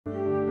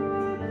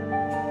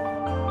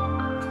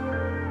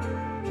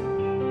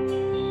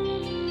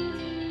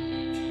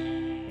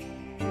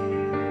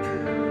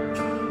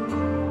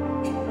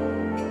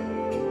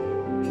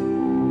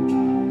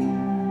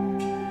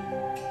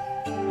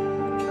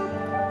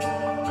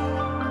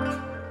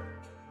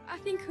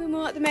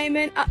Cornwall at the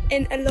moment, up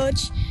in a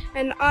lodge,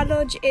 and our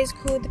lodge is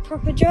called the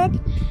Proper Job,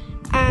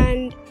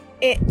 and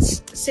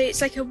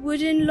it's like a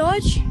wooden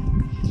lodge,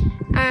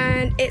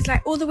 and it's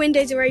like all the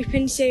windows are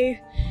open, so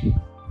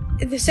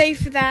the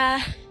sofa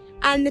there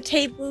and the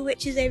table,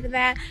 which is over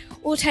there,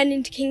 all turn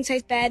into king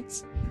size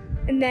beds.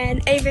 And then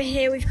over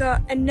here we've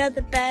got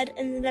another bed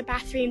and then a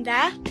bathroom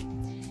there.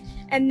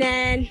 And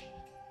then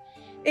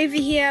over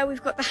here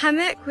we've got the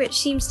hammock, which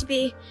seems to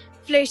be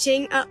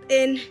floating up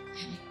in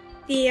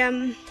the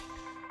air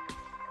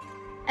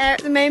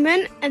at the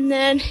moment. And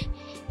then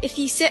if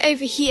you sit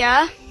over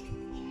here,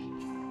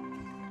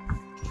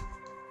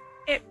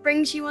 it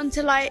brings you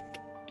onto like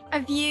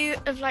a view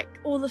of like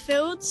all the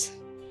fields,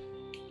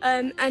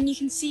 and you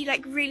can see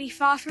like really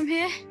far from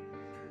here.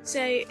 So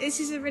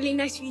this is a really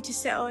nice view to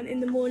sit on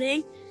in the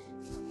morning.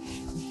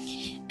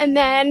 And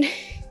then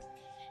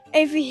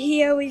over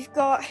here we've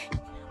got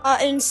our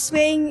own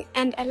swing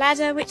and a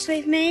ladder which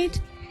they've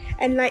made,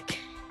 and like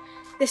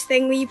this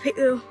thing where you put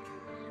your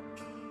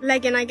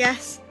leg in, I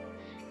guess,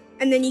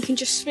 and then you can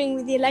just swing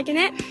with your leg in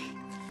it.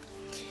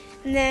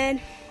 And then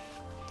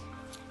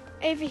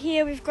over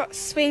here we've got a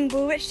swing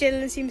ball, which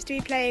Dylan seems to be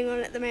playing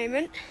on at the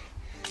moment,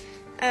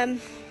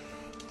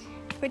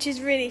 which is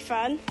really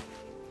fun.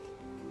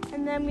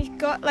 And then we've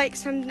got like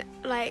some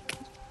like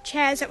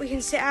chairs that we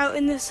can sit out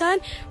in the sun,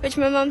 which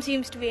my mum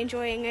seems to be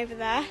enjoying over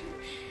there.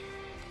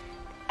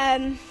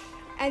 And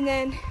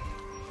then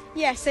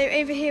yeah, so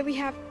over here we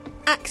have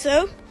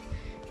Axel,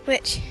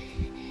 which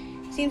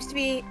seems to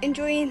be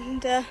enjoying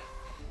the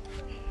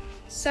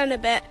sun a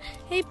bit.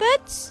 Hey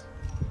buds,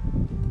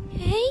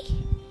 hey.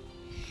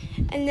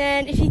 And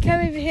then if you come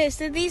over here,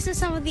 so these are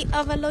some of the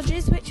other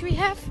lodges which we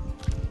have.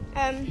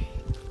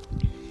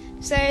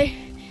 So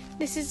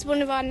this is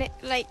one of our,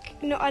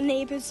 like, not our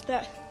neighbours,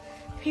 but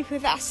people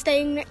that are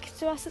staying next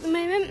to us at the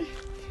moment.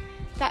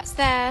 That's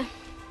their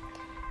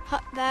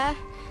hut there.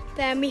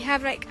 Then we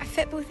have like a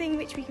football thing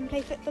which we can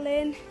play football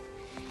in.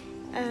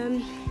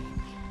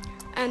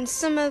 And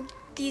some of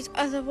these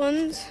other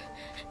ones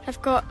have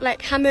got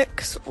like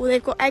hammocks, or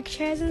they've got egg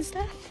chairs and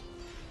stuff.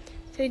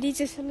 So these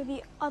are some of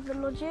the other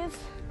lodges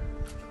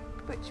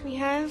which we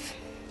have.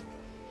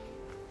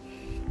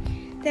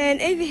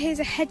 Then over here is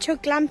a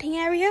hedgehog glamping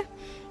area.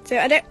 So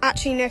I don't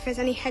actually know if there's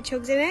any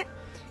hedgehogs in it,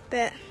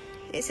 but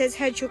it says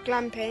hedgehog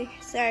glamping,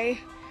 so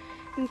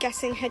I'm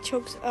guessing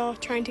hedgehogs are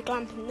trying to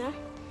glamp in there.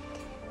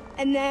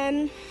 And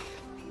then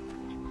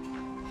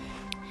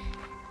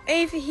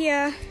over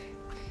here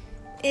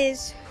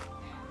is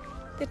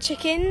the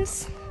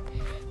chickens,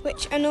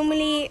 which are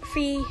normally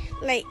free,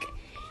 like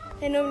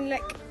they're normally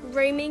like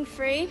roaming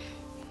free,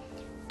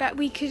 but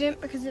we couldn't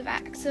because of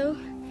Axel.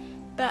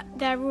 But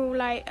they're all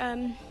like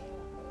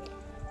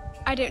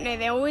I don't know,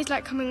 they're always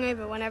like coming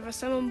over whenever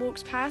someone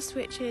walks past,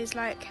 which is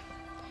like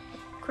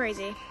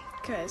crazy,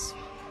 because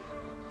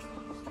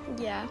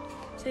yeah.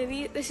 So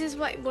this is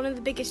like one of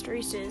the biggest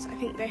roosters I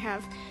think they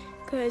have,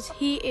 because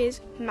he is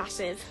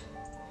massive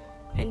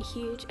and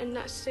huge, and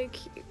that's so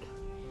cute.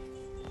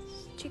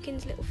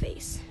 Chicken's little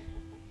face.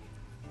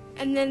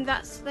 And then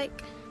that's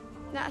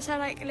our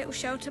like a little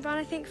shelter barn,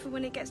 I think, for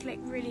when it gets like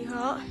really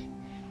hot.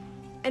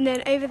 And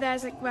then over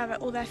there's like where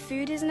all their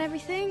food is and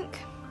everything.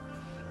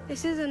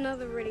 This is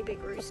another really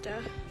big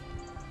rooster.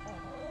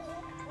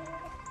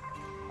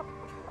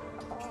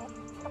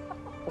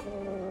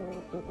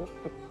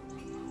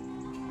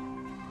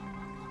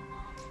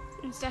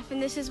 And stuff,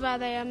 and this is where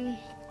they're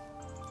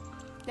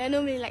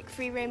normally like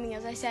free roaming,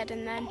 as I said,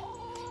 and then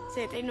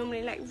so they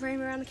normally like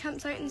roam around the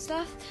campsite and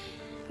stuff.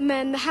 And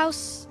then the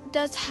house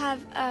does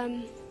have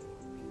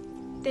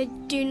they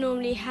do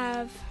normally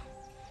have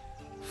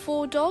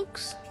 4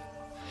 dogs.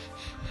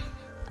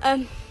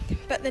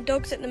 But the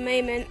dogs at the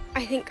moment,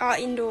 I think, are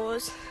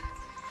indoors.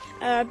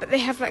 But they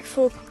have like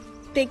 4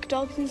 big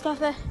dogs and stuff.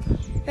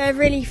 They're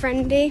really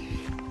friendly.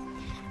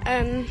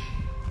 And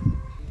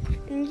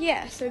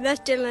yeah, so there's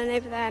Dylan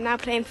over there now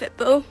playing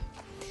football.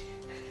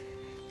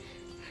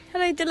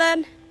 Hello,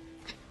 Dylan.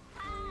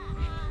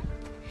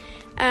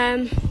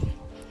 And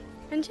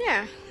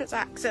yeah, that's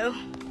Axel.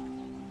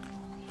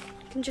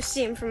 You can just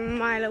see him from a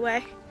mile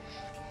away.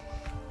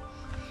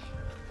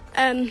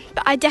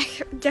 But I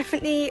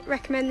definitely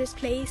recommend this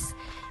place.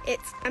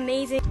 It's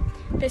amazing,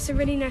 but it's a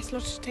really nice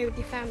lodge to stay with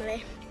your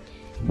family.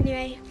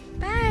 Anyway,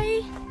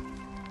 bye!